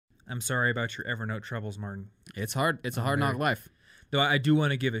I'm sorry about your Evernote troubles, Martin. It's hard. It's a hard knock life. Though I do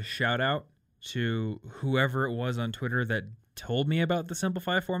want to give a shout out to whoever it was on Twitter that told me about the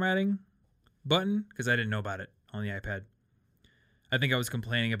Simplify formatting button, because I didn't know about it on the iPad. I think I was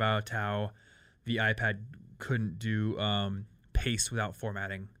complaining about how the iPad couldn't do paste without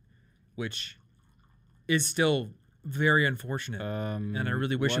formatting, which is still very unfortunate. And I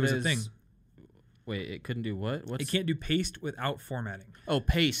really wish it was a thing. Wait, it couldn't do what? It can't do paste without formatting. Oh,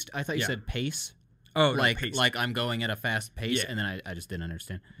 paste. I thought you said pace. Oh, like no, paste. Like I'm going at a fast pace, Yeah. and then I just didn't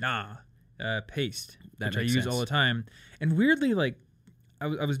understand. Nah, paste, That which I makes use sense. all the time. And weirdly, like, I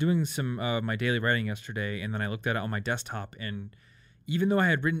was doing some my daily writing yesterday, and then I looked at it on my desktop, and even though I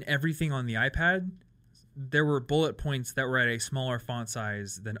had written everything on the iPad, there were bullet points that were at a smaller font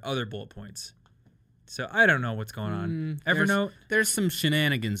size than other bullet points. So I don't know what's going on. Evernote, There's some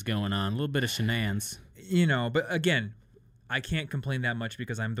shenanigans going on, a little bit of shenanigans. but again, I can't complain that much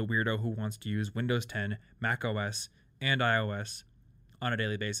because I'm the weirdo who wants to use Windows 10, Mac OS, and iOS on a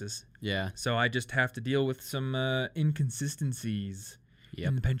daily basis. Yeah. So I just have to deal with some inconsistencies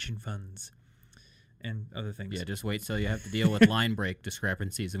in the pension funds and other things. Yeah, just wait till you have to deal with line break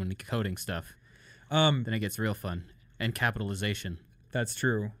discrepancies when coding stuff. Then it gets real fun. And capitalization. That's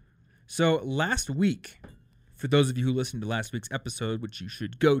true. So last week, for those of you who listened to last week's episode, which you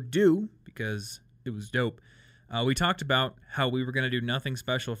should go do because it was dope, we talked about how we were going to do nothing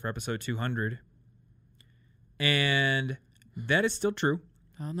special for episode 200. And that is still true.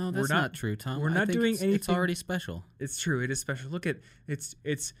 Oh, no, that's not true, Tom. We're not doing anything. It's already special. It's true. It is special. Look at it's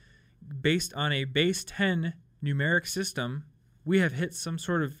based on a base 10 numeric system. We have hit some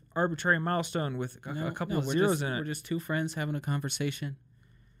sort of arbitrary milestone with a couple of zeros in it. We're just two friends having a conversation,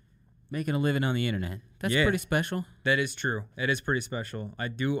 making a living on the internet. That's pretty special. That is true. It is pretty special. I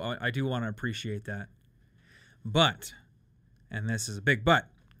do want to appreciate that. But, and this is a big but,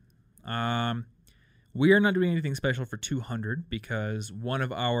 we are not doing anything special for 200 because one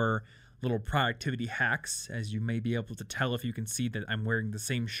of our little productivity hacks, as you may be able to tell if you can see that I'm wearing the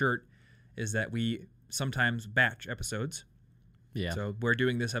same shirt, is that we sometimes batch episodes. Yeah. So we're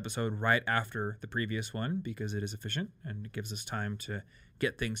doing this episode right after the previous one because it is efficient and it gives us time to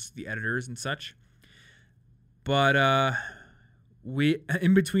get things to the editors and such. But we,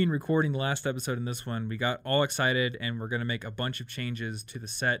 in between recording the last episode and this one, we got all excited and we're going to make a bunch of changes to the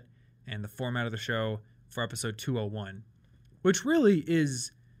set and the format of the show for episode 201, which really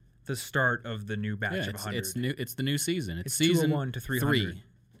is the start of the new batch of 100. It's new. It's the new season. It's season season 201 to 300.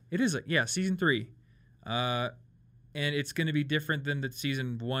 It is, season 3. And it's going to be different than the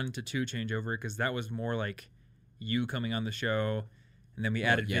season 1 to 2 changeover because that was more like you coming on the show, and then we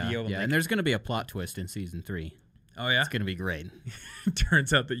added video. Yeah, and there's going to be a plot twist in season 3. Oh yeah, it's going to be great.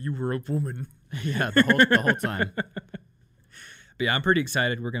 Turns out that you were a woman. Yeah, the whole time. But yeah, I'm pretty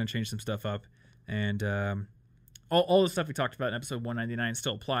excited. We're going to change some stuff up, and all the stuff we talked about in episode 199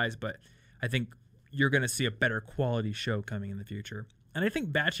 still applies. But I think you're going to see a better quality show coming in the future, and I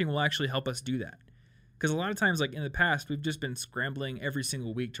think batching will actually help us do that. Because a lot of times, like in the past, we've just been scrambling every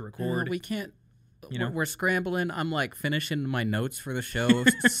single week to record. We can't. We're scrambling. I'm like finishing my notes for the show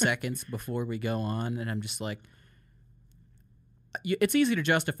seconds before we go on, and I'm just like, it's easy to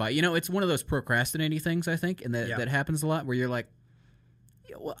justify. It's one of those procrastinating things, I think, and that happens a lot where you're like,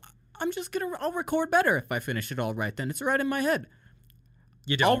 I'll record better if I finish it all right. Then it's right in my head.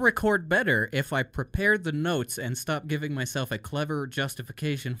 You don't. I'll record better if I prepare the notes and stop giving myself a clever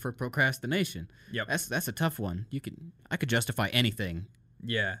justification for procrastination. Yep. That's a tough one. I could justify anything.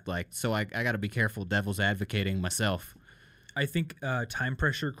 Yeah. So I got to be careful devil's advocating myself. I think time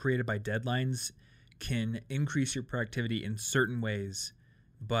pressure created by deadlines can increase your productivity in certain ways,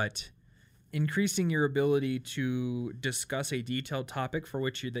 but increasing your ability to discuss a detailed topic for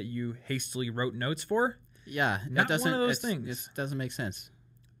which you hastily wrote notes for. Yeah, not one of those things. It doesn't make sense.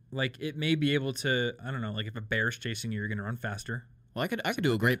 Like, it may be able to, I don't know, like if a bear's chasing you, you're going to run faster. Well, I could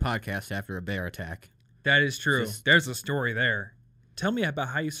do a great podcast after a bear attack. That is true. There's a story there. Tell me about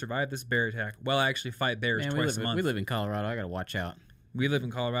how you survived this bear attack. Well, I actually fight bears twice a month. We live in Colorado. I got to watch out. We live in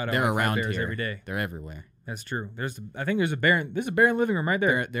Colorado. They're around bears here every day. They're everywhere. That's true. I think there's a bear in the living room right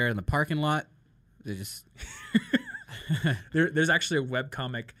there. They're in the parking lot. They just there's actually a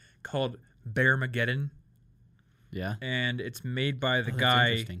webcomic called Bearmageddon. Yeah. And it's made by the guy.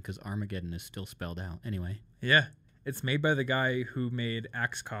 That's interesting because Armageddon is still spelled out. Anyway. Yeah. It's made by the guy who made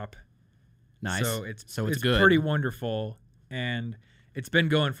Axe Cop. Nice. So it's good. Pretty wonderful. And it's been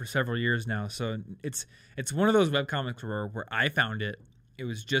going for several years now. So it's one of those webcomics where I found it. It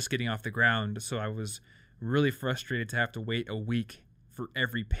was just getting off the ground. So I was really frustrated to have to wait a week for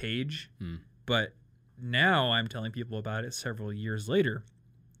every page. But now I'm telling people about it several years later.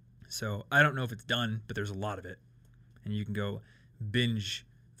 So I don't know if it's done, but there's a lot of it. And you can go binge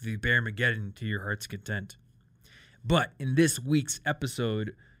the Bearmageddon to your heart's content. But in this week's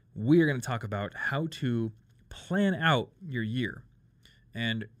episode, we are going to talk about how to plan out your year.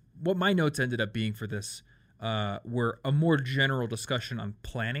 And what my notes ended up being for this were a more general discussion on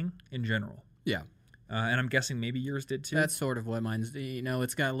planning in general. Yeah. And I'm guessing maybe yours did too. That's sort of what mine's,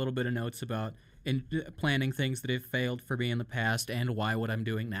 it's got a little bit of notes about planning things that have failed for me in the past and why what I'm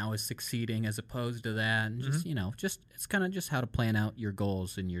doing now is succeeding as opposed to that. And just, it's kind of just how to plan out your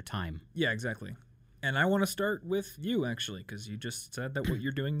goals and your time. Yeah, exactly. And I want to start with you, actually, because you just said that what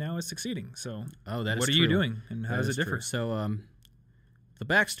you're doing now is succeeding. So what are you doing, and how does it differ? True. So the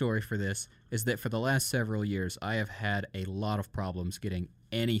backstory for this is that for the last several years, I have had a lot of problems getting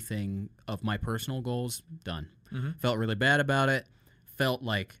anything of my personal goals done. Mm-hmm. Felt really bad about it. I felt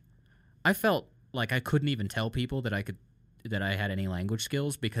like I couldn't even tell people that I had any language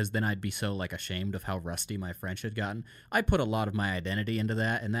skills, because then I'd be so ashamed of how rusty my French had gotten. I put a lot of my identity into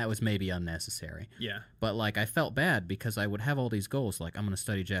that, and that was maybe unnecessary. Yeah. But I felt bad because I would have all these goals, I'm going to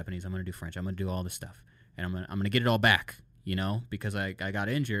study Japanese, I'm going to do French, I'm going to do all this stuff, and I'm going to get it all back, because I got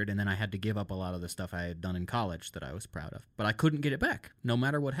injured, and then I had to give up a lot of the stuff I had done in college that I was proud of. But I couldn't get it back, no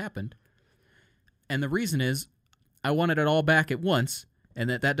matter what happened. And the reason is I wanted it all back at once, and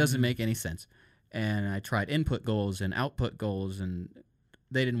that doesn't make any sense. And I tried input goals and output goals, and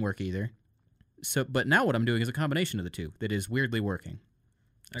they didn't work either. But now what I'm doing is a combination of the two that is weirdly working.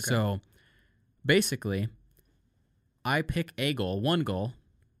 Okay. So basically, I pick one goal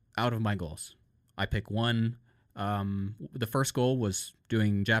out of my goals. I pick one. The first goal was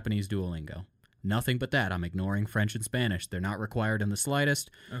doing Japanese Duolingo. Nothing but that. I'm ignoring French and Spanish. They're not required in the slightest.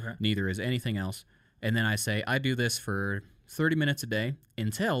 Okay. Neither is anything else. And then I say, I do this for 30 minutes a day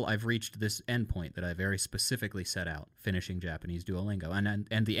until I've reached this endpoint that I very specifically set out, finishing Japanese Duolingo.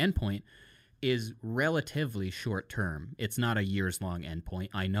 And the endpoint is relatively short term. It's not a years-long endpoint.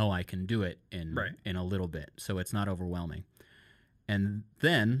 I know I can do it in a little bit, so it's not overwhelming. And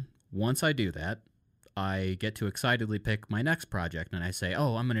then, once I do that, I get to excitedly pick my next project, and I say,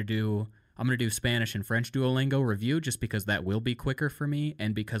 I'm going to do Spanish and French Duolingo review, just because that will be quicker for me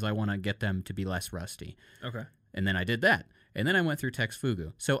and because I want to get them to be less rusty. Okay. And then I did that. And then I went through Text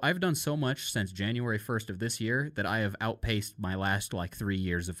Fugu. So I've done so much since January 1st of this year that I have outpaced my last 3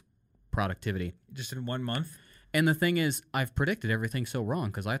 years of productivity. Just in 1 month? And the thing is, I've predicted everything so wrong,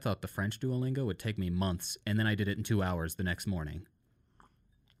 because I thought the French Duolingo would take me months, and then I did it in 2 hours the next morning.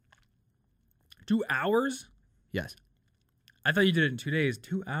 2 hours? Yes. I thought you did it in 2 days.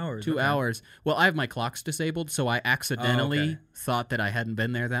 2 hours. 2 hours. Well, I have my clocks disabled, so I accidentally thought that I hadn't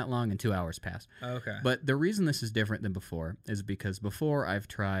been there that long, and 2 hours passed. Okay. But the reason this is different than before is because before I've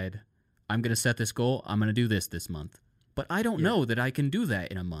tried, I'm going to set this goal, I'm going to do this month. But I don't know that I can do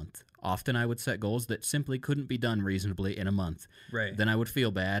that in a month. Often I would set goals that simply couldn't be done reasonably in a month. Right. Then I would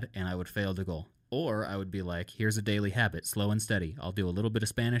feel bad, and I would fail the goal. Or I would be like, here's a daily habit, slow and steady. I'll do a little bit of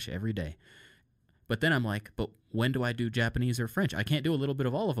Spanish every day. But then I'm like, but when do I do Japanese or French? I can't do a little bit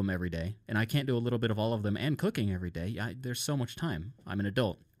of all of them every day, and I can't do a little bit of all of them and cooking every day. There's so much time. I'm an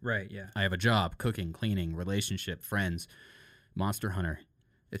adult. Right, yeah. I have a job, cooking, cleaning, relationship, friends, Monster Hunter.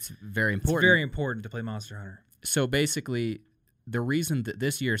 It's very important. It's very important to play Monster Hunter. So basically, the reason that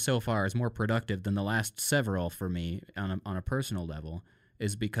this year so far is more productive than the last several for me on a personal level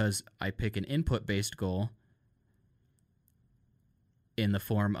is because I pick an input-based goal in the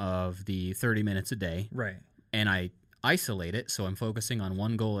form of the 30 minutes a day. Right. And I isolate it, so I'm focusing on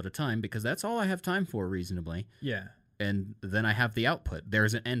one goal at a time, because that's all I have time for reasonably. Yeah. And then I have the output.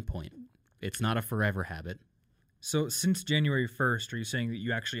 There's an endpoint. It's not a forever habit. So since January 1st, are you saying that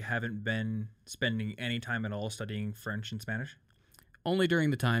you actually haven't been spending any time at all studying French and Spanish? Only during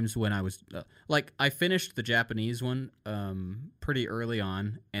the times when I was I finished the Japanese one pretty early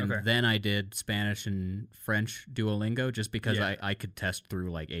on, and then I did Spanish and French Duolingo just because I could test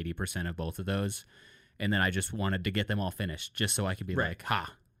through 80% of both of those, and then I just wanted to get them all finished just so I could be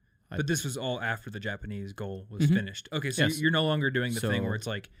But this was all after the Japanese goal was finished. Okay, so you're no longer doing the thing where it's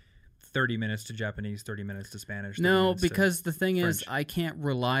 30 minutes to Japanese, 30 minutes to Spanish. No, because the thing is, I can't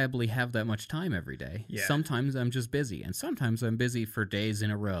reliably have that much time every day. Yeah. Sometimes I'm just busy, and sometimes I'm busy for days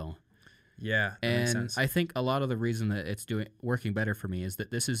in a row. Yeah, that makes sense. I think a lot of the reason that it's working better for me is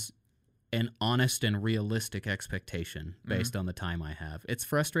that this is an honest and realistic expectation based on the time I have. It's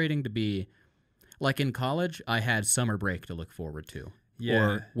frustrating to be... in college, I had summer break to look forward to.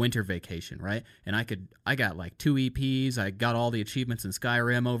 Or winter vacation, right? And I got 2 EPs. I got all the achievements in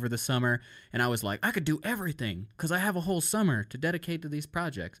Skyrim over the summer, and I was like, I could do everything because I have a whole summer to dedicate to these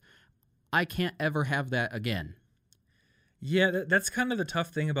projects. I can't ever have that again. Yeah, that's kind of the tough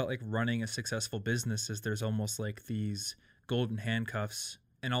thing about like running a successful business is there's almost like these golden handcuffs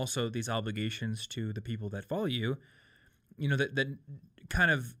and also these obligations to the people that follow you, that kind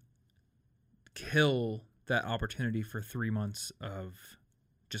of kill that opportunity for 3 months of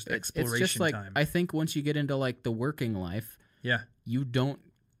just exploration it's just like, time. I think once you get into like the working life, Yeah. you don't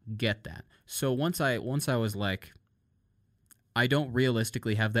get that. So once I was like, I don't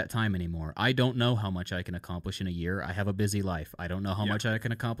realistically have that time anymore. I don't know how much I can accomplish in a year. I have a busy life. I don't know how much I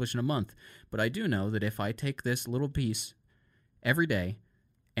can accomplish in a month. But I do know that if I take this little piece every day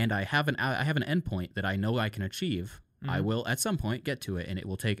and I have an endpoint that I know I can achieve, I will at some point get to it, and it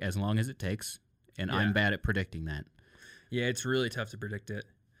will take as long as it takes, and I'm bad at predicting that. Yeah, it's really tough to predict it.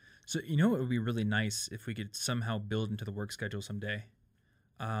 So what would be really nice if we could somehow build into the work schedule someday?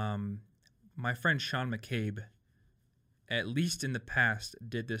 My friend Sean McCabe, at least in the past,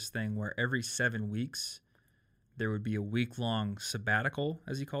 did this thing where every 7 weeks there would be a week-long sabbatical,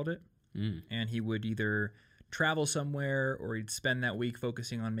 as he called it, and he would either travel somewhere or he'd spend that week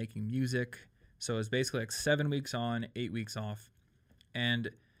focusing on making music. So it was basically like 7 weeks on, 8 weeks off.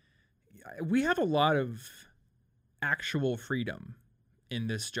 And we have a lot of actual freedom in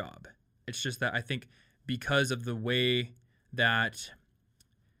this job. It's just that I think because of the way that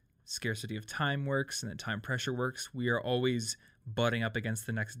scarcity of time works and that time pressure works, we are always butting up against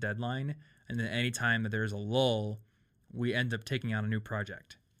the next deadline. And then anytime that there's a lull, we end up taking on a new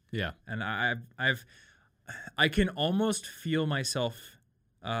project. Yeah. And I can almost feel myself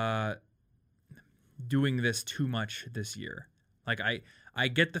doing this too much this year. Like I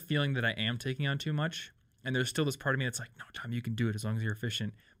get the feeling that I am taking on too much, and there's still this part of me that's like, no, Tom, you can do it as long as you're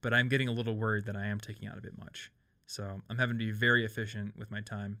efficient. But I'm getting a little worried that I am taking on a bit much. So I'm having to be very efficient with my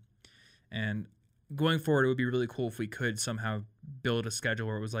time. And going forward, it would be really cool if we could somehow build a schedule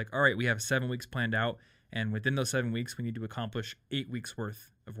where it was like, all right, we have 7 weeks planned out, and within those 7 weeks, we need to accomplish 8 weeks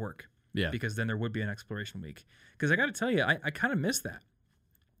worth of work. Yeah. Because then there would be an exploration week. Because I got to tell you, I kind of miss that.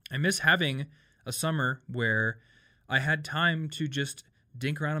 I miss having a summer where I had time to just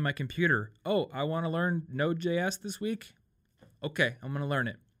dink around on my computer. Oh, I want to learn Node.js this week. Okay, I'm going to learn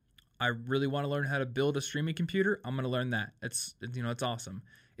it. I really want to learn how to build a streaming computer. I'm going to learn that. It's awesome.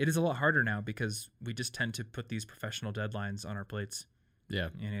 It is a lot harder now because we just tend to put these professional deadlines on our plates. Yeah.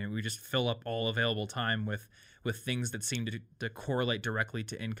 And we just fill up all available time with things that seem to correlate directly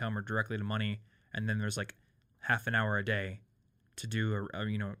to income or directly to money. And then there's like half an hour a day to do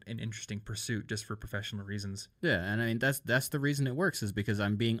an interesting pursuit just for professional reasons. Yeah, and I mean that's the reason it works, is because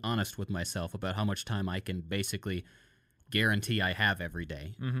I'm being honest with myself about how much time I can basically guarantee I have every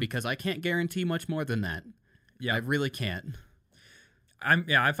day, because I can't guarantee much more than that. Yeah, I really can't.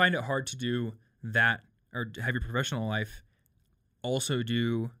 I find it hard to do that or have your professional life also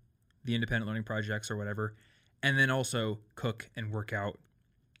do the independent learning projects or whatever, and then also cook and work out.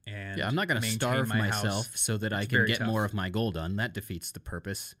 And I'm not going to starve myself so that I can get more of my goal done. That defeats the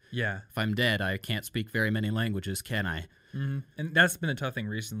purpose. Yeah. If I'm dead, I can't speak very many languages, can I? Mm-hmm. And that's been a tough thing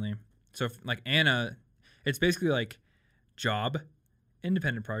recently. So, like Anna, it's basically like job,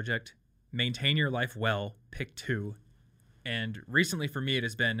 independent project, maintain your life well, pick 2. And recently for me, it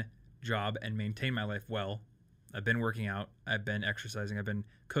has been job and maintain my life well. I've been working out. I've been exercising. I've been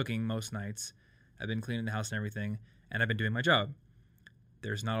cooking most nights. I've been cleaning the house and everything. And I've been doing my job.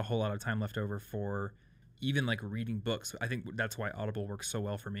 There's not a whole lot of time left over for even like reading books. I think that's why Audible works so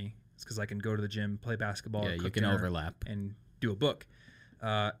well for me. It's because I can go to the gym, play basketball, yeah, cook you can dinner, overlap and do a book.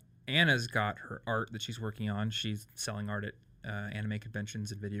 Anna's got her art that she's working on. She's selling art at anime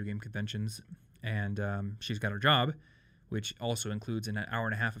conventions and video game conventions, and she's got her job, which also includes an hour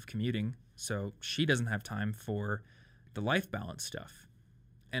and a half of commuting. So she doesn't have time for the life balance stuff.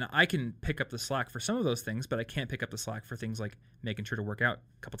 And I can pick up the slack for some of those things, but I can't pick up the slack for things like making sure to work out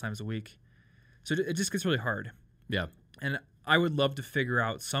a couple times a week. So it just gets really hard. Yeah. And I would love to figure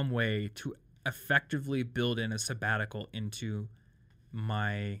out some way to effectively build in a sabbatical into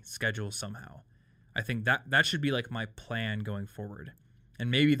my schedule somehow. I think that should be like my plan going forward. And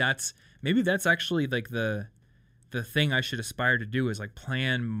maybe that's actually like the thing I should aspire to do is like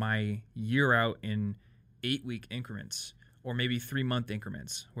plan my year out in 8-week increments. Or maybe 3-month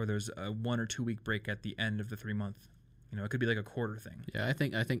increments where there's a 1 or 2 week break at the end of the 3 month. It could be like a quarter thing. Yeah, I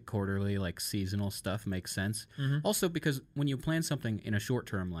think quarterly, like seasonal stuff makes sense. Mm-hmm. Also, because when you plan something in a short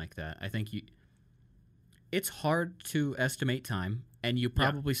term like that, I think it's hard to estimate time, and you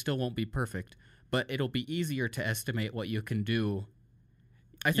probably still won't be perfect, but it'll be easier to estimate what you can do.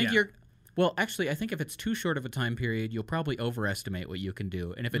 I think I think if it's too short of a time period, you'll probably overestimate what you can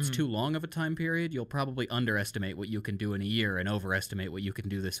do. And if it's too long of a time period, you'll probably underestimate what you can do in a year and overestimate what you can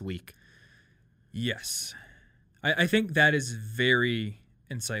do this week. Yes. I think that is very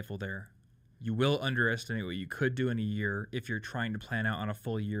insightful there. You will underestimate what you could do in a year if you're trying to plan out on a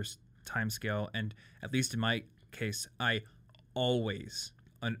full year's time scale. And at least in my case, I always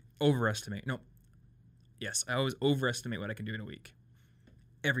overestimate. No, yes, I always overestimate what I can do in a week.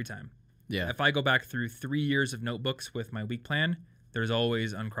 Every time. Yeah. If I go back through 3 years of notebooks with my week plan, there's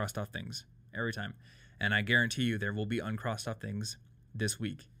always uncrossed off things every time. And I guarantee you there will be uncrossed off things this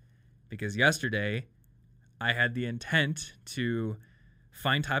week. Because yesterday, I had the intent to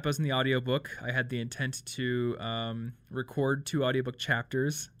find typos in the audiobook. I had the intent to record 2 audiobook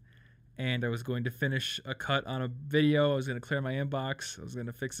chapters. And I was going to finish a cut on a video. I was going to clear my inbox. I was going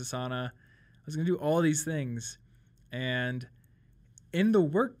to fix Asana. I was going to do all these things. And in the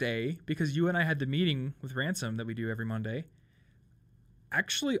workday, because you and I had the meeting with Ransom that we do every Monday,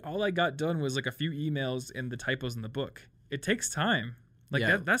 actually all I got done was like a few emails and the typos in the book. It takes time.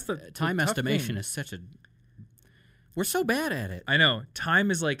 Like that's the time tough estimation thing. is such a. We're so bad at it. I know. Time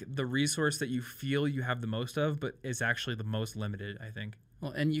is like the resource that you feel you have the most of, but is actually the most limited, I think.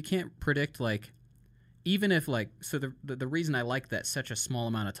 Well, and you can't predict, like, even if, like, so the reason I like that such a small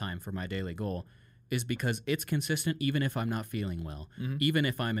amount of time for my daily goal is because it's consistent even if I'm not feeling well, even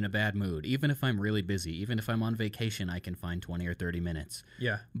if I'm in a bad mood, even if I'm really busy, even if I'm on vacation, I can find 20 or 30 minutes.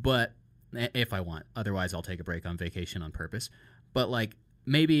 Yeah. But if I want, otherwise I'll take a break on vacation on purpose. But, like,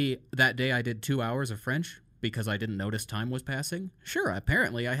 maybe that day I did 2 hours of French because I didn't notice time was passing. Sure,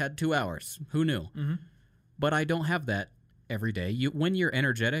 apparently I had 2 hours. Who knew? But I don't have that every day. When you're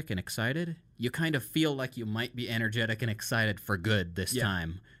energetic and excited, you kind of feel like you might be energetic and excited for good this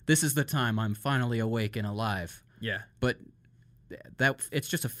time. This is the time I'm finally awake and alive. Yeah. But that it's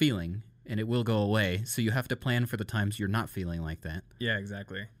just a feeling, and it will go away. So you have to plan for the times you're not feeling like that. Yeah,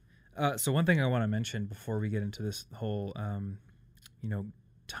 exactly. So one thing I want to mention before we get into this whole,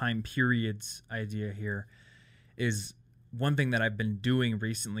 time periods idea here is one thing that I've been doing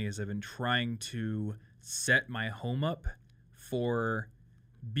recently is I've been trying to set my home up for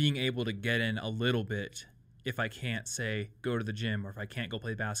being able to get in a little bit if I can't, say, go to the gym, or if I can't go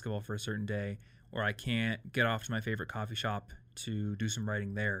play basketball for a certain day, or I can't get off to my favorite coffee shop to do some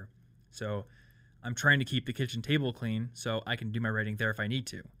writing there. So I'm trying to keep the kitchen table clean so I can do my writing there if I need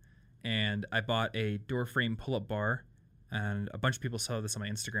to. And I bought a door frame pull-up bar, and a bunch of people saw this on my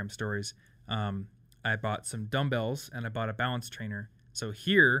Instagram stories. I bought some dumbbells, and I bought a balance trainer. So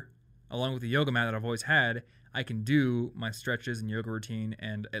here, along with the yoga mat that I've always had, I can do my stretches and yoga routine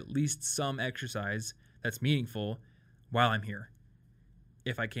and at least some exercise that's meaningful while I'm here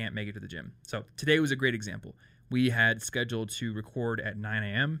if I can't make it to the gym. So today was a great example. We had scheduled to record at 9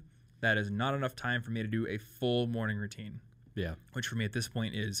 a.m. That is not enough time for me to do a full morning routine. Yeah. Which for me at this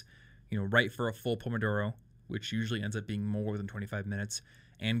point is, right for a full Pomodoro, which usually ends up being more than 25 minutes,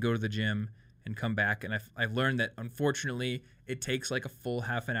 and go to the gym and come back. And I've learned that, unfortunately, it takes like a full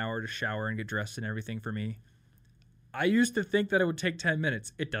half an hour to shower and get dressed and everything for me. I used to think that it would take 10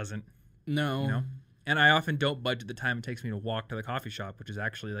 minutes. It doesn't. No. And I often don't budget the time it takes me to walk to the coffee shop, which is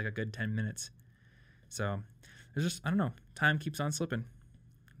actually like a good 10 minutes. So there's just, I don't know, time keeps on slipping.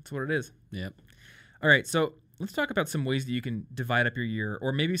 That's what it is. Yep. All right, so let's talk about some ways that you can divide up your year,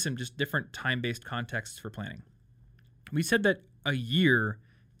 or maybe some just different time-based contexts for planning. We said that a year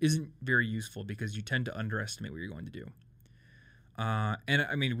isn't very useful because you tend to underestimate what you're going to do. And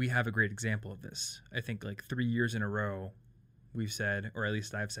I mean, we have a great example of this. I think like 3 years in a row, we've said, or at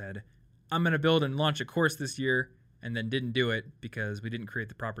least I've said, I'm going to build and launch a course this year, and then didn't do it because we didn't create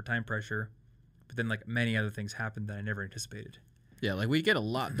the proper time pressure. But then like many other things happened that I never anticipated. Yeah, like we get a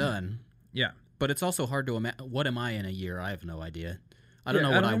lot done. Yeah. But it's also hard to imagine. What am I in a year? I have no idea. I don't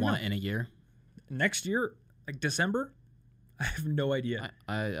know what I want in a year. Next year, like December, I have no idea.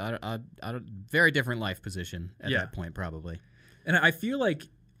 I very different life position at that point, probably. And I feel like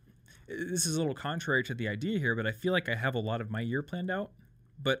this is a little contrary to the idea here, but I feel like I have a lot of my year planned out.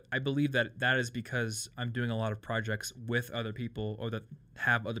 But I believe that that is because I'm doing a lot of projects with other people, or that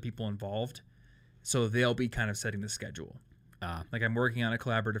have other people involved. So they'll be kind of setting the schedule. Like I'm working on a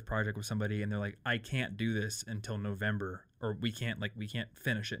collaborative project with somebody, and they're like, I can't do this until November, or we can't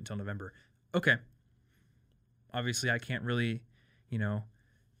finish it until November. Okay. Obviously I can't really,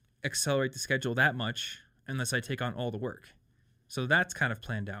 accelerate the schedule that much unless I take on all the work. So that's kind of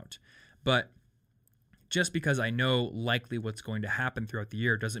planned out. But just because I know likely what's going to happen throughout the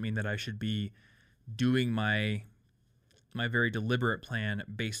year doesn't mean that I should be doing my very deliberate plan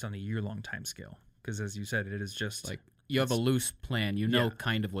based on a year-long time scale. Because as you said, it is just like you have a loose plan. You know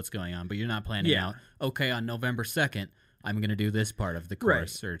kind of what's going on, but you're not planning out, okay, on November 2nd, I'm going to do this part of the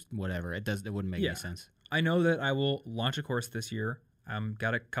course or whatever. It wouldn't make any sense. I know that I will launch a course this year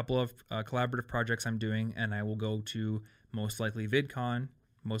Got a couple of collaborative projects I'm doing, and I will go to most likely VidCon,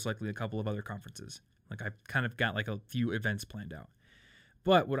 most likely a couple of other conferences. Like I've kind of got like a few events planned out.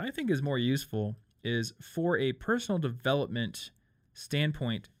 But what I think is more useful is for a personal development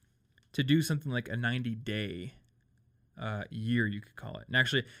standpoint to do something like a 90-day year, you could call it. And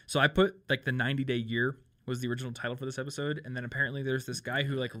actually, so I put like the 90-day year was the original title for this episode, and then apparently there's this guy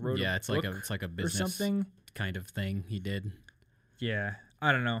who like wrote it's like a business or something kind of thing he did. Yeah,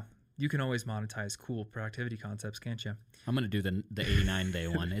 I don't know. You can always monetize cool productivity concepts, can't you? I'm gonna do the 89-day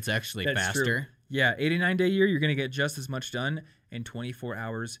one. It's actually That's faster. True. Yeah, 89-day year, you're gonna get just as much done in 24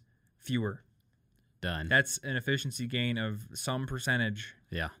 hours fewer. Done. That's an efficiency gain of some percentage.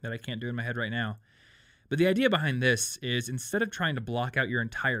 Yeah. That I can't do in my head right now. But the idea behind this is instead of trying to block out your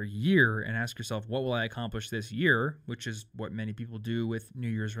entire year and ask yourself, what will I accomplish this year, which is what many people do with New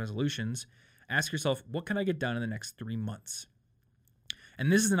Year's resolutions, ask yourself, what can I get done in the next 3 months?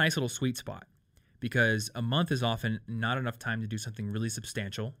 And this is a nice little sweet spot because a month is often not enough time to do something really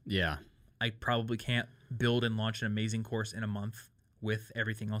substantial. Yeah. I probably can't build and launch an amazing course in a month with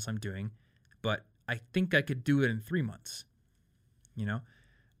everything else I'm doing, but I think I could do it in 3 months, you know?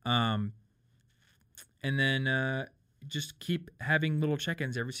 And then just keep having little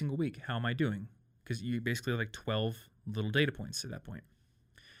check-ins every single week. How am I doing? Because you basically have like 12 little data points at that point.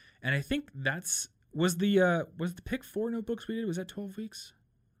 And I think was the Pick 4 notebooks we did, was that 12 weeks?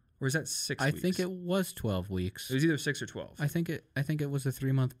 Or is that 6 weeks? I think it was 12 weeks. It was either 6 or 12. I think it was a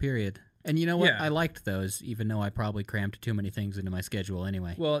 3-month period. And you know what? Yeah. I liked those, even though I probably crammed too many things into my schedule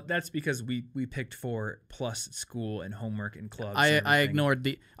anyway. Well, that's because we picked 4 plus school and homework and clubs. I ignored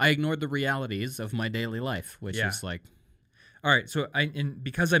the realities of my daily life, which is like. All right, so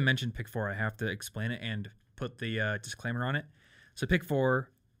because I mentioned Pick 4, I have to explain it and put the disclaimer on it. So Pick 4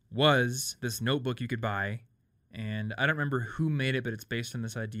 was this notebook you could buy, and I don't remember who made it, but it's based on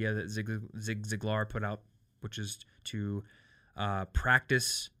this idea that Zig Ziglar put out, which is to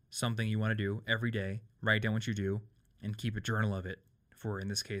practice something you want to do every day, write down what you do, and keep a journal of it for, in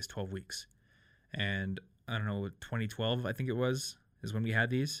this case, 12 weeks. And I don't know, 2012, I think it was, is when we had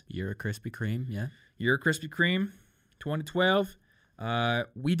these. Year of Krispy Kreme, yeah. Year of Krispy Kreme, 2012.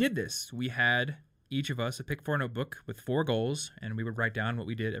 We did this. We had each of us a Pick 4 notebook with 4 goals, and we would write down what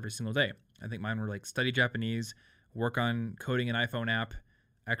we did every single day. I think mine were like study Japanese, work on coding an iPhone app,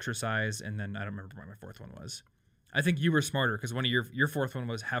 exercise, and then I don't remember what my 4th one was. I think you were smarter because one of your 4th one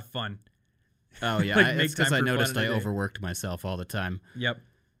was have fun. Oh yeah, Like, it's because make I time for noticed fun I in a day. overworked myself all the time. Yep.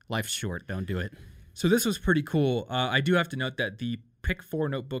 Life's short, don't do it. So this was pretty cool. I do have to note that the Pick 4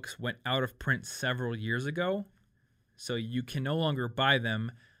 notebooks went out of print several years ago, so you can no longer buy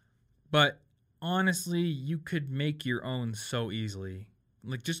them. But honestly, you could make your own so easily.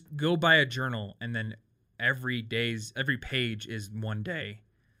 Like, just go buy a journal, and then every page is one day.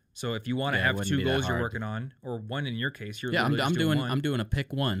 So if you want to Yeah, it have wouldn't 2 be that goals you're hard. working on, or one in your case, you're Yeah, literally just doing one. I'm doing a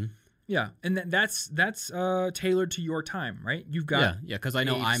pick one. Yeah, and that's tailored to your time, right? You've got Yeah, because I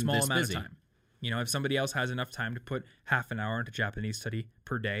know a I'm small this amount busy. of time. You know, if somebody else has enough time to put half an hour into Japanese study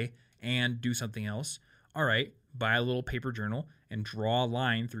per day and do something else, all right, buy a little paper journal and draw a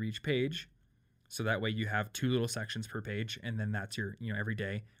line through each page. So that way you have 2 little sections per page, and then that's your, every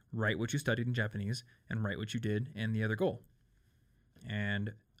day, write what you studied in Japanese and write what you did and the other goal.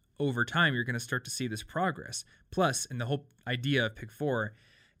 And over time, you're going to start to see this progress. Plus, and the whole idea of Pick 4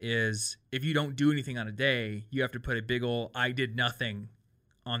 is if you don't do anything on a day, you have to put a big ol' I did nothing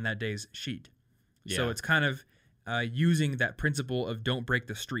on that day's sheet. Yeah. So it's kind of using that principle of don't break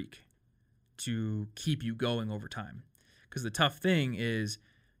the streak to keep you going over time. Because the tough thing is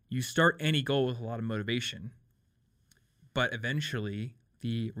you start any goal with a lot of motivation, but eventually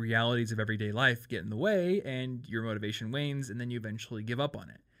the realities of everyday life get in the way and your motivation wanes, and then you eventually give up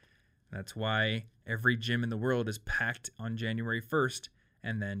on it. That's why every gym in the world is packed on January 1st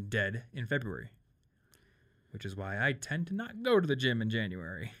and then dead in February, which is why I tend to not go to the gym in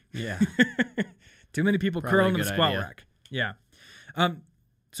January. Yeah. Too many people Probably curling a in the good squat idea. rack. Yeah.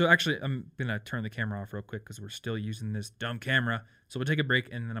 So actually, I'm going to turn the camera off real quick because we're still using this dumb camera. So we'll take a break,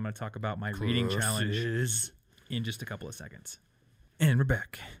 and then I'm going to talk about my reading challenge in just a couple of seconds. And we're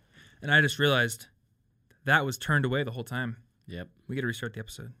back. And I just realized that was turned away the whole time. Yep. We got to restart the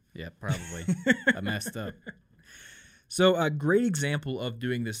episode. Yep, probably. I messed up. So a great example of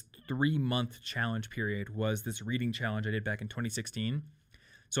doing this 3-month challenge period was this reading challenge I did back in 2016.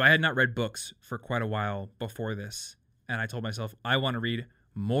 So I had not read books for quite a while before this. And I told myself I want to read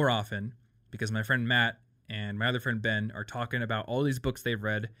more often because my friend Matt and my other friend Ben are talking about all these books they've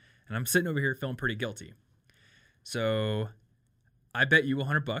read. And I'm sitting over here feeling pretty guilty. So I bet you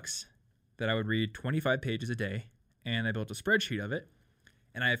 $100 that I would read 25 pages a day and I built a spreadsheet of it.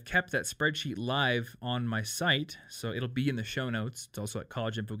 And I have kept that spreadsheet live on my site, so it'll be in the show notes. It's also at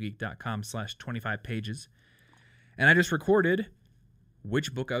collegeinfogeek.com/25 pages. And I just recorded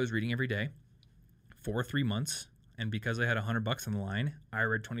which book I was reading every day for 3 months. And because I had $100 on the line, I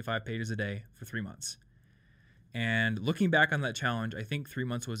read 25 pages a day for 3 months. And looking back on that challenge, I think 3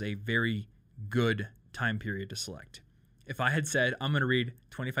 months was a very good time period to select. If I had said, I'm going to read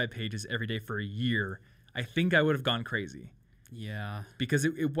 25 pages every day for a year, I think I would have gone crazy. Yeah. Because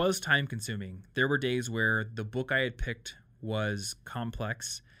it was time consuming. There were days where the book I had picked was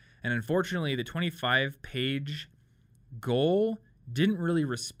complex. And unfortunately, the 25-page goal didn't really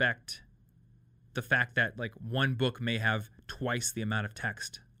respect the fact that like one book may have twice the amount of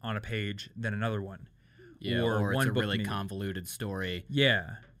text on a page than another one. Yeah, or it's a really convoluted story.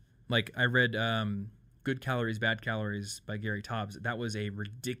 Yeah. Like I read Good Calories, Bad Calories by Gary Taubes. That was a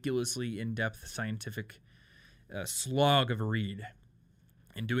ridiculously in-depth scientific slog of a read.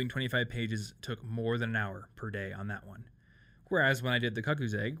 And doing 25 pages took more than an hour per day on that one. Whereas when I did The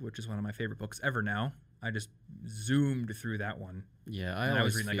Cuckoo's Egg, which is one of my favorite books ever now, I just zoomed through that one. Yeah, I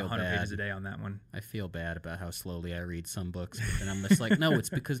was reading like 100 pages a day on that one. I feel bad about how slowly I read some books, and I'm just like, no, it's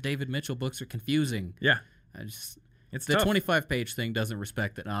because David Mitchell books are confusing. Yeah. It's the 25-page thing doesn't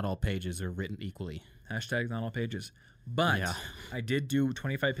respect that not all pages are written equally. Hashtag not all pages. But yeah. I did do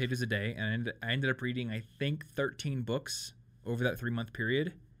 25 pages a day, and I ended up reading, I think, 13 books over that 3-month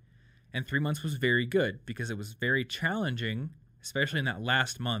period. And 3 months was very good because it was very challenging, especially in that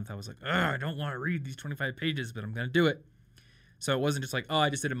last month. I was like, I don't want to read these 25 pages, but I'm going to do it. So it wasn't just like, I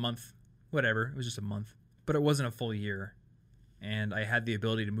just did a month, whatever. It was just a month. But it wasn't a full year. And I had the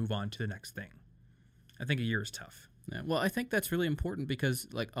ability to move on to the next thing. I think a year is tough. Yeah, well, I think that's really important because,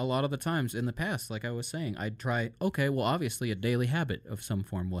 like, a lot of the times in the past, like I was saying, I'd try, okay, well, obviously a daily habit of some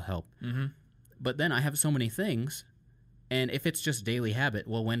form will help. Mm-hmm. But then I have so many things, and if it's just daily habit,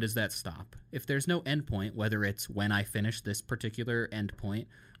 well, when does that stop? If there's no endpoint, whether it's when I finish this particular endpoint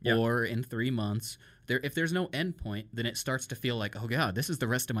or in 3 months, if there's no endpoint, then it starts to feel like, oh, God, this is the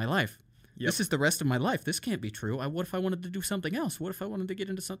rest of my life. Yep. This is the rest of my life. This can't be true. What if I wanted to do something else? What if I wanted to get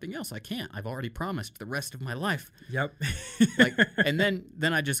into something else? I can't. I've already promised the rest of my life. Yep. And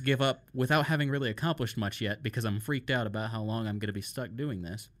then I just give up without having really accomplished much yet because I'm freaked out about how long I'm going to be stuck doing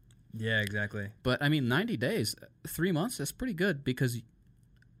this. Yeah, exactly. But I mean, 90 days, 3 months, that's pretty good because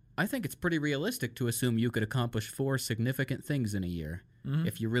I think it's pretty realistic to assume you could accomplish 4 significant things in a year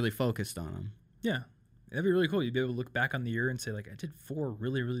if you really focused on them. Yeah. That'd be really cool. You'd be able to look back on the year and say, like, I did 4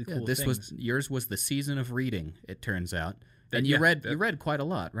 really, really cool things. Yours was the season of reading, it turns out. And you read quite a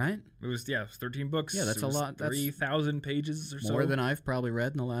lot, right? It was 13 books. Yeah, that's a lot. That's 3,000 pages or so. More than I've probably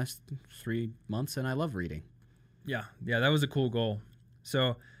read in the last 3 months, and I love reading. Yeah, that was a cool goal.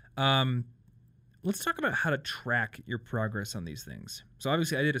 So let's talk about how to track your progress on these things. So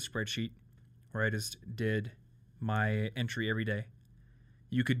obviously I did a spreadsheet where I just did my entry every day.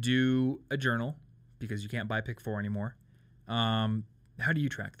 You could do a journal, because you can't buy Pick 4 anymore. How do you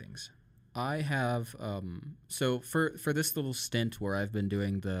track things? I have so for this little stint where I've been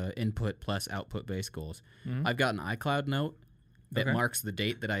doing the input plus output based goals, I've got an iCloud note that marks the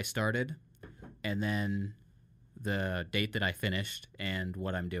date that I started and then the date that I finished and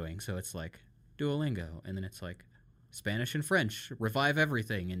what I'm doing. So it's like Duolingo, and then it's like Spanish and French, revive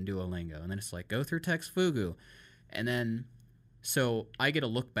everything in Duolingo, and then it's like go through Text Fugu, and then so I get to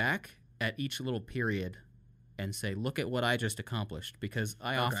look back at each little period and say, look at what I just accomplished, because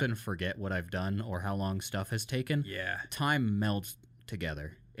I often forget what I've done or how long stuff has taken. Yeah. Time melds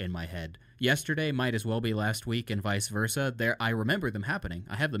together in my head. Yesterday might as well be last week and vice versa. I remember them happening.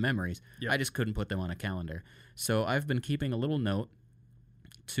 I have the memories. Yep. I just couldn't put them on a calendar. So I've been keeping a little note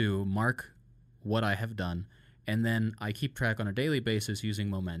to mark what I have done, and then I keep track on a daily basis using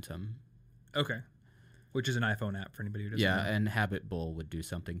Momentum. Okay. Which is an iPhone app for anybody who doesn't know. Yeah, and Habit Bull would do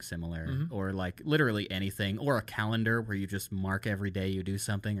something similar. Or like literally anything. Or a calendar where you just mark every day you do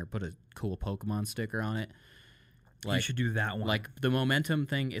something or put a cool Pokemon sticker on it. Like, you should do that one. Like the Momentum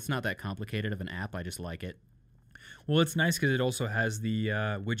thing, it's not that complicated of an app. I just like it. Well, it's nice because it also has the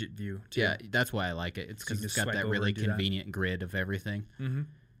widget view, too. Yeah, that's why I like it. It's because it's got that really convenient grid of everything. Mm-hmm.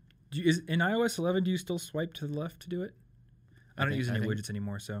 In iOS 11, do you still swipe to the left to do it? I don't use any widgets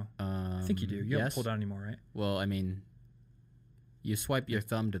anymore, so I think you do. You don't pull down anymore, right? Well, I mean, you swipe your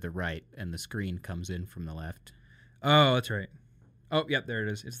thumb to the right, and the screen comes in from the left. Oh, that's right. Oh, yep, there it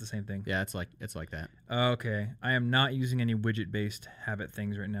is. It's the same thing. Yeah, it's like that. Okay, I am not using any widget-based habit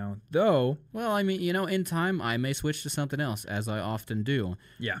things right now, though. Well, I mean, in time, I may switch to something else, as I often do.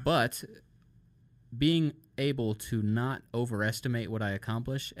 Yeah. But being able to not overestimate what I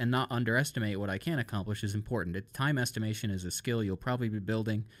accomplish and not underestimate what I can accomplish is important. Time estimation is a skill you'll probably be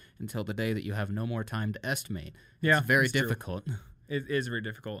building until the day that you have no more time to estimate. Yeah, it's very it's true. difficult. It is very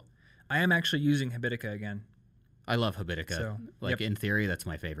difficult. I am actually using Habitica again. I love Habitica. So, in theory, that's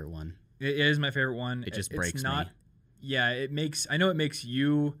my favorite one. It is my favorite one. It just It's breaks not, me. Yeah, I know it makes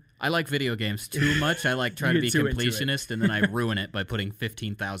you. I like video games too much. I like trying to You be get too into it. completionist, and then I ruin it by putting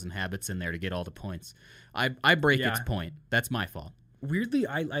 15,000 habits in there to get all the points. I break its Yeah. point. That's my fault. Weirdly,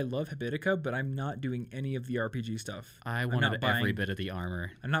 I love Habitica, but I'm not doing any of the RPG stuff. I I'm wanted not every buying- bit of the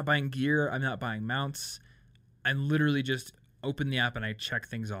armor. I'm not buying gear. I'm not buying mounts. I'm literally just open the app and I check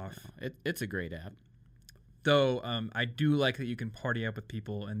things off. It's a great app. Though I do like that you can party up with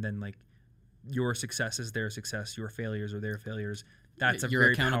people, and then like your success is their success, your failures are their failures. That's a your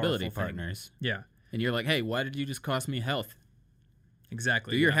very accountability powerful thing. partners. Yeah, And you're like, hey, why did you just cost me health?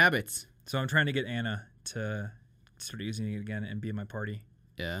 exactly. Do your yeah. habits. So I'm trying to get Anna to start using it again and be in my party,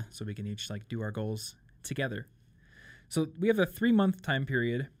 Yeah. so we can each like do our goals together. So we have a 3-month time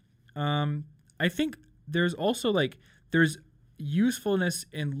period. I think there's also there's usefulness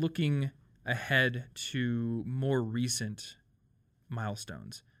in looking ahead to more recent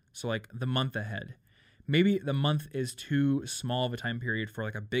milestones. So like the month ahead. Maybe the month is too small of a time period for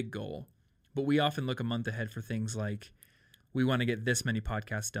like a big goal, but we often look a month ahead for things like we want to get this many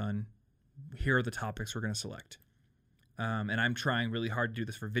podcasts done. Here are the topics we're going to select. And I'm trying really hard to do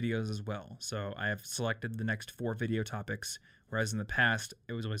this for videos as well. So I have selected the next 4 video topics, whereas in the past,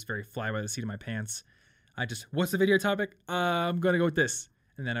 it was always very fly by the seat of my pants. What's the video topic? I'm going to go with this.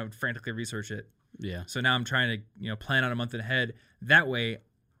 And then I would frantically research it. Yeah. So now I'm trying to, plan out a month ahead. That way,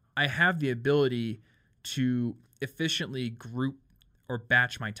 I have the ability to efficiently group or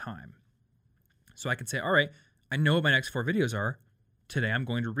batch my time. So I can say, all right, I know what my next 4 videos are. Today, I'm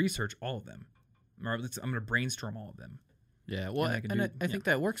going to research all of them. Or I'm going to brainstorm all of them. Yeah, well, I think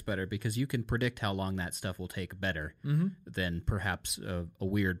that works better because you can predict how long that stuff will take better than perhaps a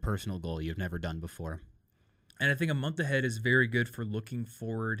weird personal goal you've never done before. And I think a month ahead is very good for looking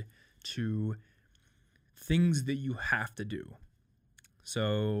forward to things that you have to do.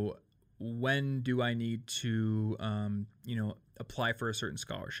 So when do I need to, apply for a certain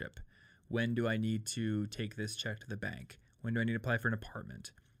scholarship? When do I need to take this check to the bank? When do I need to apply for an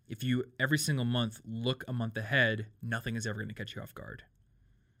apartment? If you every single month look a month ahead, nothing is ever going to catch you off guard.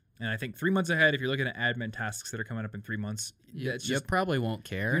 And I think 3 months ahead, if you're looking at admin tasks that are coming up in 3 months, You probably won't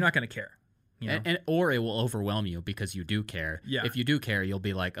care. you're not going to care. Or it will overwhelm you because you do care. Yeah. If you do care, you'll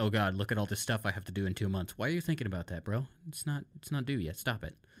be like, oh God, look at all this stuff I have to do in 2 months. Why are you thinking about that, bro? It's not due yet. Stop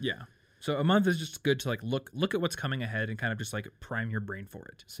it. Yeah. So a month is just good to look at what's coming ahead and kind of just prime your brain for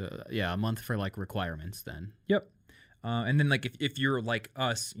it. So yeah, a month for requirements then. Yep. And then if you're like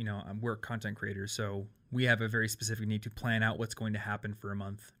us, we're content creators, so we have a very specific need to plan out what's going to happen for a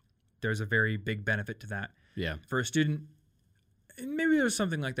month. There's a very big benefit to that. Yeah. For a student, maybe there's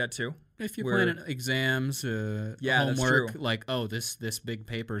something like that too. If you where- plan exams, that's homework, true. this big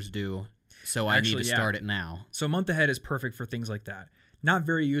paper's due, so I Actually, need to yeah. start it now. So a month ahead is perfect for things like that. Not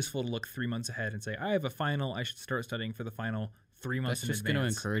very useful to look 3 months ahead and say, I have a final, I should start studying for the final 3 months That's in just going to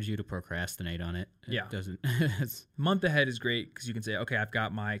advance. encourage you to procrastinate on it. Yeah. It doesn't. Month ahead is great because you can say, okay, I've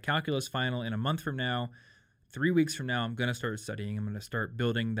got my calculus final in a month from now. 3 weeks from now, I'm going to start studying. I'm going to start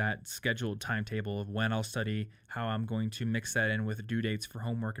building that scheduled timetable of when I'll study, how I'm going to mix that in with due dates for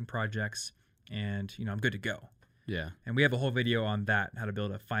homework and projects, and I'm good to go. Yeah. And we have a whole video on that, how to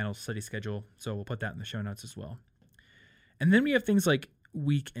build a final study schedule. So we'll put that in the show notes as well. And then we have things like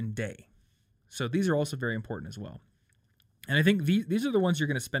week and day. So these are also very important as well. And I think these are the ones you're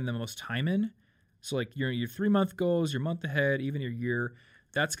going to spend the most time in. So like your 3-month goals, your month ahead, even your year,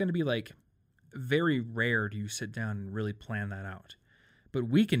 that's going to be very rare do you sit down and really plan that out. But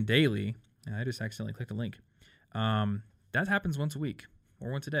week and daily, and I just accidentally clicked a link, that happens once a week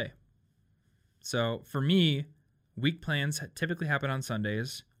or once a day. So for me, week plans typically happen on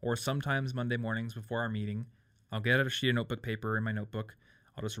Sundays or sometimes Monday mornings before our meeting. I'll get out a sheet of notebook paper in my notebook.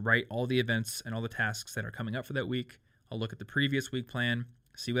 I'll just write all the events and all the tasks that are coming up for that week. I'll look at the previous week plan,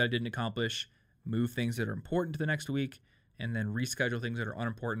 see what I didn't accomplish, move things that are important to the next week, and then reschedule things that are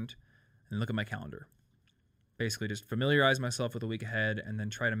unimportant, and look at my calendar. Basically just familiarize myself with the week ahead and then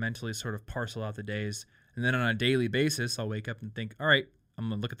try to mentally sort of parcel out the days. And then on a daily basis, I'll wake up and think, all right, I'm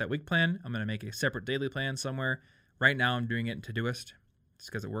going to look at that week plan. I'm going to make a separate daily plan somewhere. Right now I'm doing it in Todoist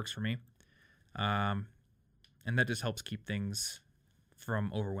just because it works for me. And that just helps keep things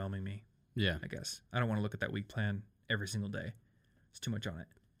from overwhelming me, Yeah. I guess. I don't want to look at that week plan every single day. It's too much on it.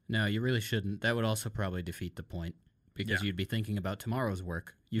 No, you really shouldn't. That would also probably defeat the point because Yeah. you'd be thinking about tomorrow's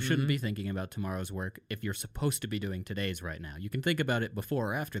work. You shouldn't be thinking about tomorrow's work if you're supposed to be doing today's right now. You can think about it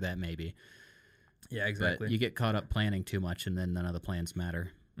before or after that, maybe. Yeah, exactly. But you get caught up planning too much, and then none of the plans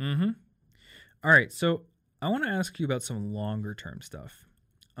matter. Mm-hmm. All right, so I want to ask you about some longer term stuff.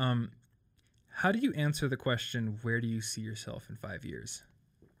 How do you answer the question, where do you see yourself in 5 years?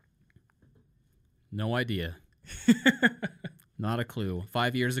 No idea. Not a clue.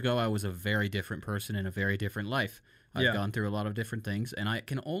 5 years ago, I was a very different person in a very different life. I've gone through a lot of different things, and I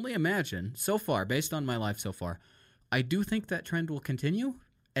can only imagine, so far, based on my life so far, I do think that trend will continue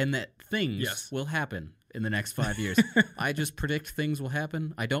and that things will happen in the next 5 years. I just predict things will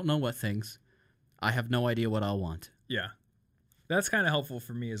happen. I don't know what things. I have no idea what I'll want. Yeah. That's kind of helpful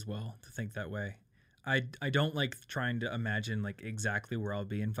for me as well, to think that way. I don't like trying to imagine like exactly where I'll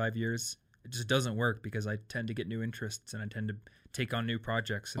be in 5 years. It just doesn't work because I tend to get new interests and I tend to take on new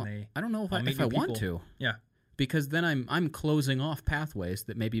projects and I don't know if I want to. Yeah. Because then I'm closing off pathways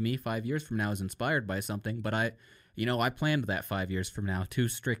that maybe me 5 years from now is inspired by something, but I planned that 5 years from now too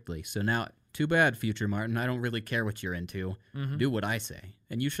strictly. So now, too bad, future Martin. I don't really care what you're into. Do what I say.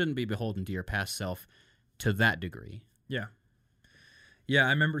 And you shouldn't be beholden to your past self to that degree. Yeah. Yeah, I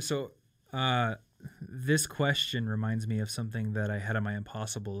remember. So this question reminds me of something that I had on my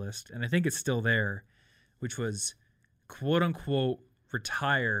impossible list, and I think it's still there, which was, quote unquote,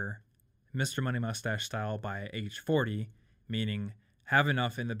 retire Mr. Money Mustache style by age 40, meaning have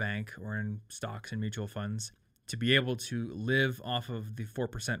enough in the bank or in stocks and mutual funds to be able to live off of the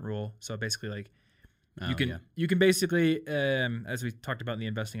 4% rule. So basically, like, you can basically, as we talked about in the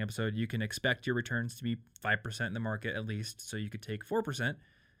investing episode, you can expect your returns to be 5% in the market at least. So you could take 4%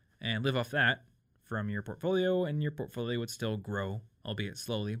 and live off that from your portfolio, and your portfolio would still grow, albeit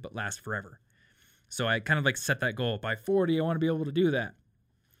slowly, but last forever. So I kind of like set that goal. By 40, I want to be able to do that.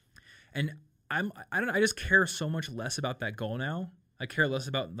 And I just care so much less about that goal now. I care less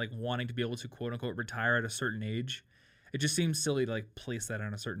about like wanting to be able to quote unquote retire at a certain age. It just seems silly to like place that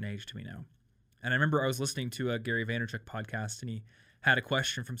on a certain age to me now. And I remember I was listening to a Gary Vaynerchuk podcast, and he had a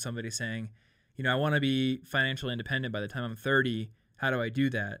question from somebody saying, I want to be financially independent by the time I'm 30. How do I do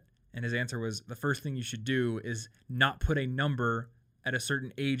that? And his answer was, the first thing you should do is not put a number at a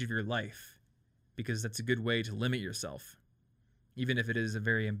certain age of your life, because that's a good way to limit yourself, even if it is a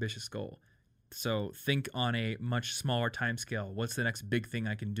very ambitious goal. So think on a much smaller time scale. What's the next big thing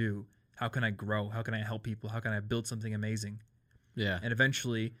I can do? How can I grow? How can I help people? How can I build something amazing? Yeah. And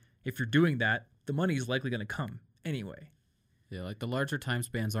eventually, if you're doing that, the money is likely going to come anyway. Yeah, like the larger time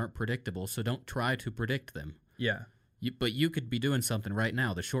spans aren't predictable, so don't try to predict them. Yeah. But you could be doing something right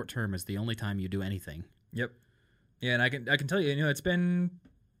now. The short term is the only time you do anything. Yep. Yeah, and I can tell you, it's been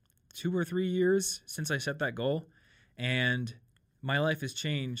 2 or 3 years since I set that goal, and my life has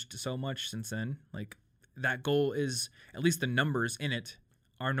changed so much since then. Like, that goal is, at least the numbers in it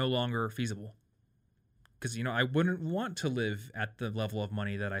are no longer feasible. Because, I wouldn't want to live at the level of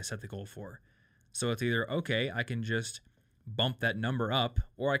money that I set the goal for. So it's either, okay, I can just bump that number up,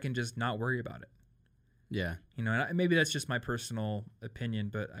 or I can just not worry about it. Yeah. And maybe that's just my personal opinion,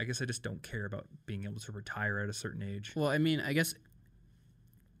 but I guess I just don't care about being able to retire at a certain age. Well, I mean, I guess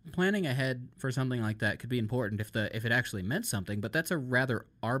planning ahead for something like that could be important if it actually meant something, but that's a rather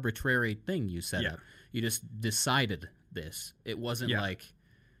arbitrary thing you set up. You just decided this. It wasn't like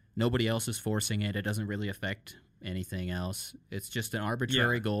nobody else is forcing it. It doesn't really affect anything else. It's just an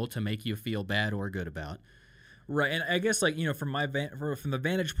arbitrary goal to make you feel bad or good about. Right, and I guess like from the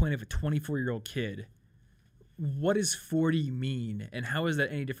vantage point of a 24-year-old kid, what does 40 mean, and how is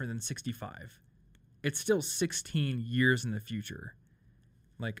that any different than 65? It's still 16 years in the future.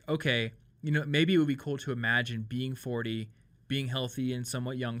 Like, okay, maybe it would be cool to imagine being 40, being healthy and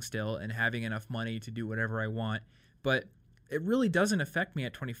somewhat young still, and having enough money to do whatever I want, but it really doesn't affect me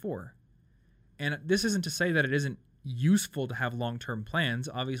at 24. And this isn't to say that it isn't useful to have long-term plans.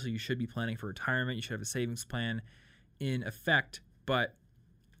 Obviously, you should be planning for retirement. You should have a savings plan in effect, but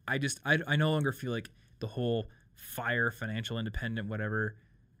I no longer feel like the whole financial independent, whatever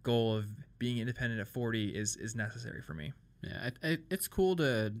goal of being independent at 40 is necessary for me. Yeah, it's cool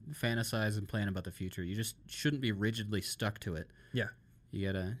to fantasize and plan about the future. You just shouldn't be rigidly stuck to it. Yeah.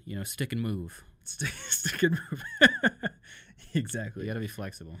 You gotta, stick and move. Stick and move. Exactly. You gotta be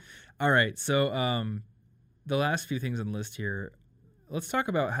flexible. All right, so the last few things on the list here, let's talk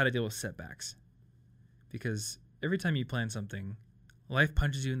about how to deal with setbacks. Because every time you plan something, life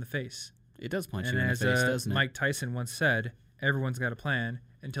punches you in the face. It does punch you in the face, doesn't it? Mike Tyson once said, everyone's got a plan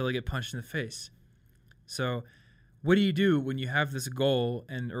until they get punched in the face. So what do you do when you have this goal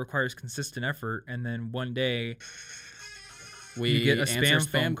and it requires consistent effort, and then one day you get a spam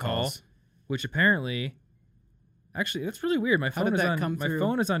phone call, which apparently Actually, that's really weird. My How phone did is that on. come My through?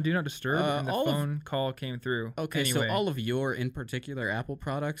 phone is on Do Not Disturb, and the all of- phone call came through. Okay, Anyway, so all of your, in particular, Apple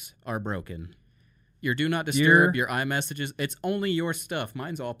products are broken. Your Do Not Disturb, your iMessages, it's only your stuff.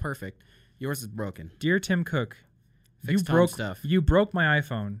 Mine's all perfect. Yours is broken. dear Tim Cook, Fix Tom's broke stuff. You broke my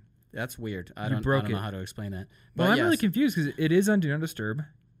iPhone. That's weird. I You don't broke know it. how to explain that. Well, But I'm really yes. confused because it is on Do Not Disturb.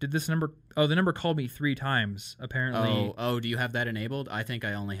 Did this number? Oh, the number called me 3 times. Apparently, do you have that enabled? I think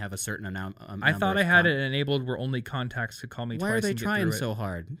I only have a certain amount. I thought I had it enabled where only contacts could call me Why twice. are they and get trying through it. so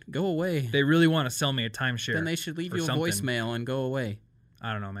hard? Go away. They really want to sell me a timeshare. Then they should leave or you a something. voicemail and go away.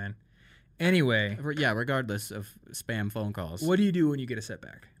 I don't know, man. Anyway, Yeah, regardless of spam phone calls. what do you do when you get a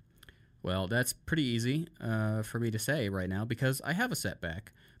setback? Well, that's pretty easy for me to say right now because I have a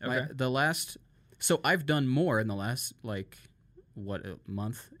setback. Okay. So I've done more in the last a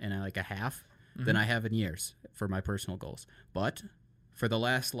month and a half than I have in years for my personal goals. But for the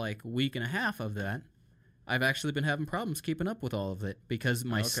last week and a half of that, I've actually been having problems keeping up with all of it because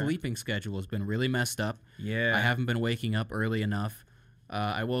my sleeping schedule has been really messed up. Yeah. I haven't been waking up early enough.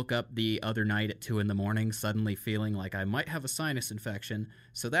 I woke up the other night at 2 a.m, suddenly feeling like I might have a sinus infection.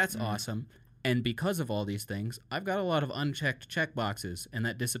 So that's awesome. And because of all these things, I've got a lot of unchecked check boxes, and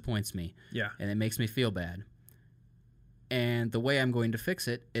that disappoints me. Yeah. And it makes me feel bad. And the way I'm going to fix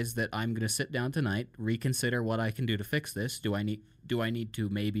it is that I'm going to sit down tonight, reconsider what I can do to fix this. Do I need to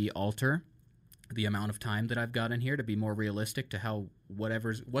maybe alter the amount of time that I've got in here to be more realistic to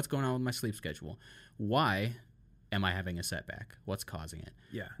what's going on with my sleep schedule? Why am I having a setback? What's causing it?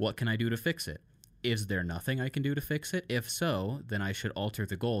 Yeah. What can I do to fix it? Is there nothing I can do to fix it? If so, then I should alter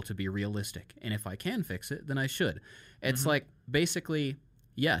the goal to be realistic. And if I can fix it, then I should. It's basically,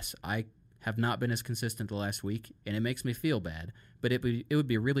 yes, I have not been as consistent the last week, and it makes me feel bad. But it would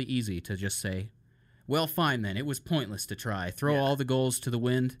be really easy to just say, well, fine then. It was pointless to try. Throw all the goals to the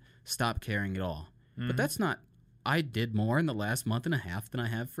wind. Stop caring at all. But that's not... I did more in the last month and a half than I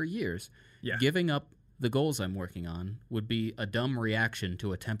have for years. Yeah. Giving up the goals I'm working on would be a dumb reaction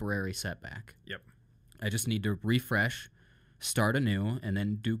to a temporary setback. Yep. I just need to refresh, start anew, and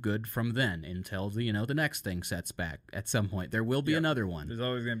then do good from then until the next thing sets back at some point. There will be another one. There's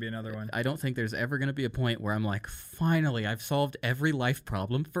always going to be another one. I don't think there's ever going to be a point where I'm like, finally, I've solved every life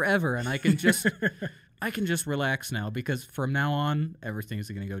problem forever, and I can just I can just relax now because from now on, everything's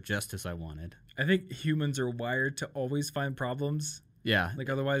going to go just as I wanted. I think humans are wired to always find problems. Yeah.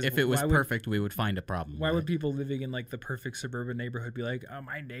 Otherwise, if it was perfect, we would find a problem. Why would people living in the perfect suburban neighborhood be like, oh,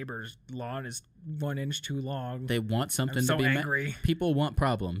 my neighbor's lawn is 1 inch too long? They want something I'm so to be angry. People want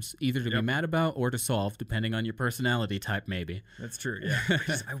problems, either to be mad about or to solve, depending on your personality type, maybe. That's true, yeah.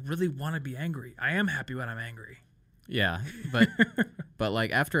 I really want to be angry. I am happy when I'm angry. Yeah, but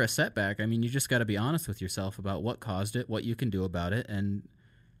after a setback, I mean, you just got to be honest with yourself about what caused it, what you can do about it, and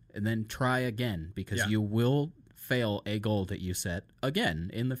then try again because you will fail a goal that you set again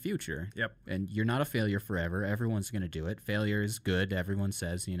in the future. Yep. And you're not a failure forever. Everyone's going to do it. Failure is good. Everyone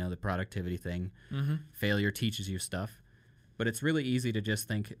says, the productivity thing. Mm-hmm. Failure teaches you stuff. But it's really easy to just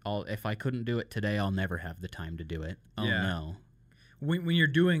think, if I couldn't do it today, I'll never have the time to do it. Oh, no. When you're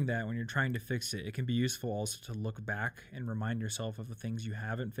doing that, when you're trying to fix it, it can be useful also to look back and remind yourself of the things you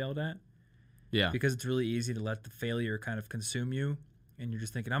haven't failed at. Yeah. Because it's really easy to let the failure kind of consume you. And you're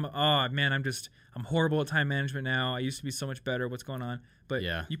just thinking, I'm horrible at time management now. I used to be so much better. What's going on? But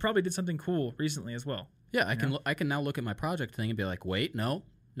you probably did something cool recently as well. Yeah, I can now look at my project thing and be like, wait, no,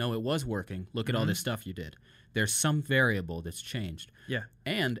 it was working. Look at all this stuff you did. There's some variable that's changed. Yeah.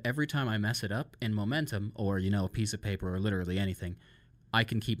 And every time I mess it up in Momentum or, a piece of paper or literally anything, I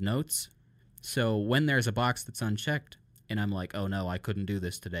can keep notes. So when there's a box that's unchecked and I'm like, oh no, I couldn't do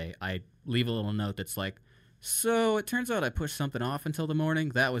this today, I leave a little note that's like, so it turns out I pushed something off until the morning.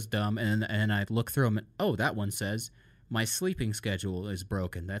 That was dumb. And I look through them and, oh, that one says my sleeping schedule is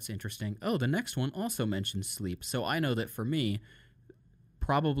broken. That's interesting. Oh, the next one also mentions sleep. So I know that for me,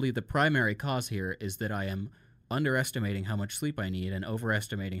 probably the primary cause here is that I am underestimating how much sleep I need and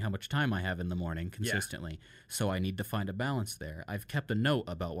overestimating how much time I have in the morning consistently. So I need to find a balance there. I've kept a note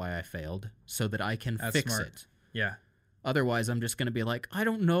about why I failed so that I can fix it. Yeah. Otherwise, I'm just going to be like, I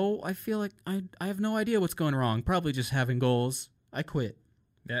don't know. I feel like I have no idea what's going wrong. Probably just having goals. I quit.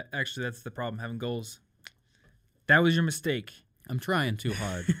 Yeah, actually, that's the problem, having goals. That was your mistake. I'm trying too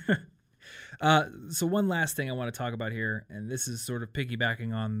hard. So one last thing I want to talk about here, and this is sort of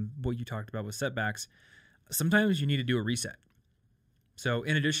piggybacking on what you talked about with setbacks. Sometimes you need to do a reset. So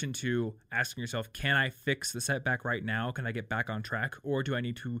in addition to asking yourself, can I fix the setback right now? Can I get back on track? Or do I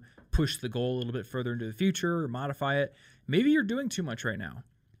need to push the goal a little bit further into the future or modify it? Maybe you're doing too much right now.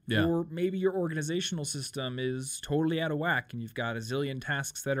 Yeah. Or maybe your organizational system is totally out of whack and you've got a zillion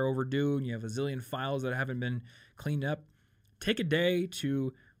tasks that are overdue and you have a zillion files that haven't been cleaned up. Take a day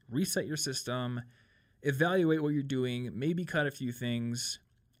to reset your system, evaluate what you're doing, maybe cut a few things.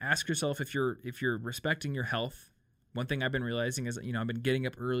 Ask yourself if you're respecting your health. One thing I've been realizing is, I've been getting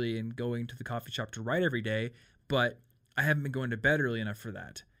up early and going to the coffee shop to write every day, but I haven't been going to bed early enough for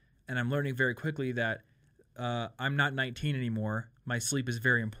that. And I'm learning very quickly that I'm not 19 anymore. My sleep is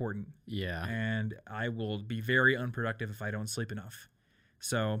very important. Yeah. And I will be very unproductive if I don't sleep enough.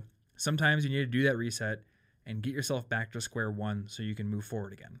 So sometimes you need to do that reset and get yourself back to square one so you can move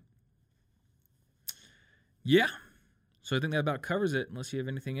forward again. Yeah. So I think that about covers it, unless you have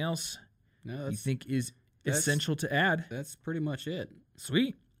anything else you think is essential to add. That's pretty much it.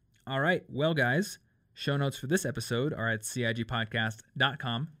 Sweet. All right. Well, guys, show notes for this episode are at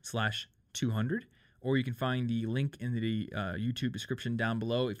cigpodcast.com/200, or you can find the link in the YouTube description down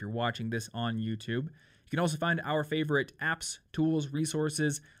below if you're watching this on YouTube. You can also find our favorite apps, tools,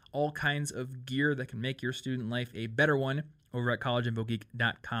 resources, all kinds of gear that can make your student life a better one over at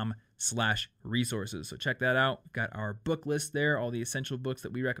collegeinfogeek.com/resources. So check that out. We've got our book list there, all the essential books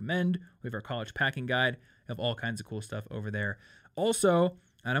that we recommend. We have our college packing guide. We have all kinds of cool stuff over there. Also,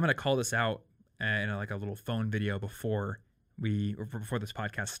 and I'm going to call this out in a little phone video before this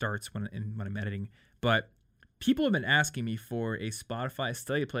podcast starts when I'm editing, but people have been asking me for a Spotify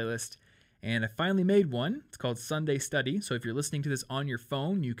study playlist, and I finally made one. It's called Sunday Study. So if you're listening to this on your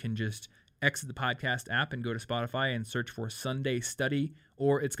phone, you can just exit the podcast app and go to Spotify and search for Sunday Study,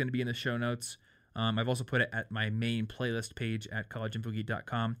 or it's going to be in the show notes. I've also put it at my main playlist page at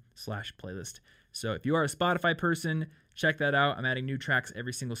collegeinfogeek.com/playlist. So if you are a Spotify person, check that out. I'm adding new tracks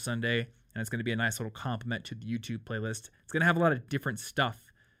every single Sunday, and it's going to be a nice little complement to the YouTube playlist. It's going to have a lot of different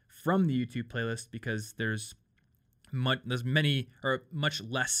stuff from the YouTube playlist because there's much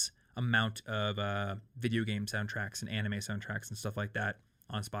less amount of video game soundtracks and anime soundtracks and stuff like that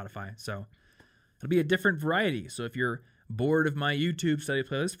on Spotify. So it'll be a different variety. So if you're bored of my YouTube study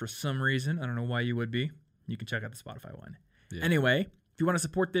playlist for some reason, I don't know why you would be, you can check out the Spotify one. Yeah. Anyway, if you want to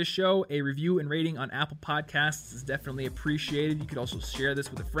support this show, a review and rating on Apple Podcasts is definitely appreciated. You could also share this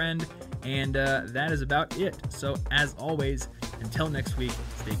with a friend. And that is about it. So as always, until next week,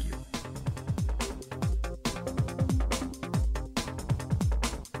 stay cute.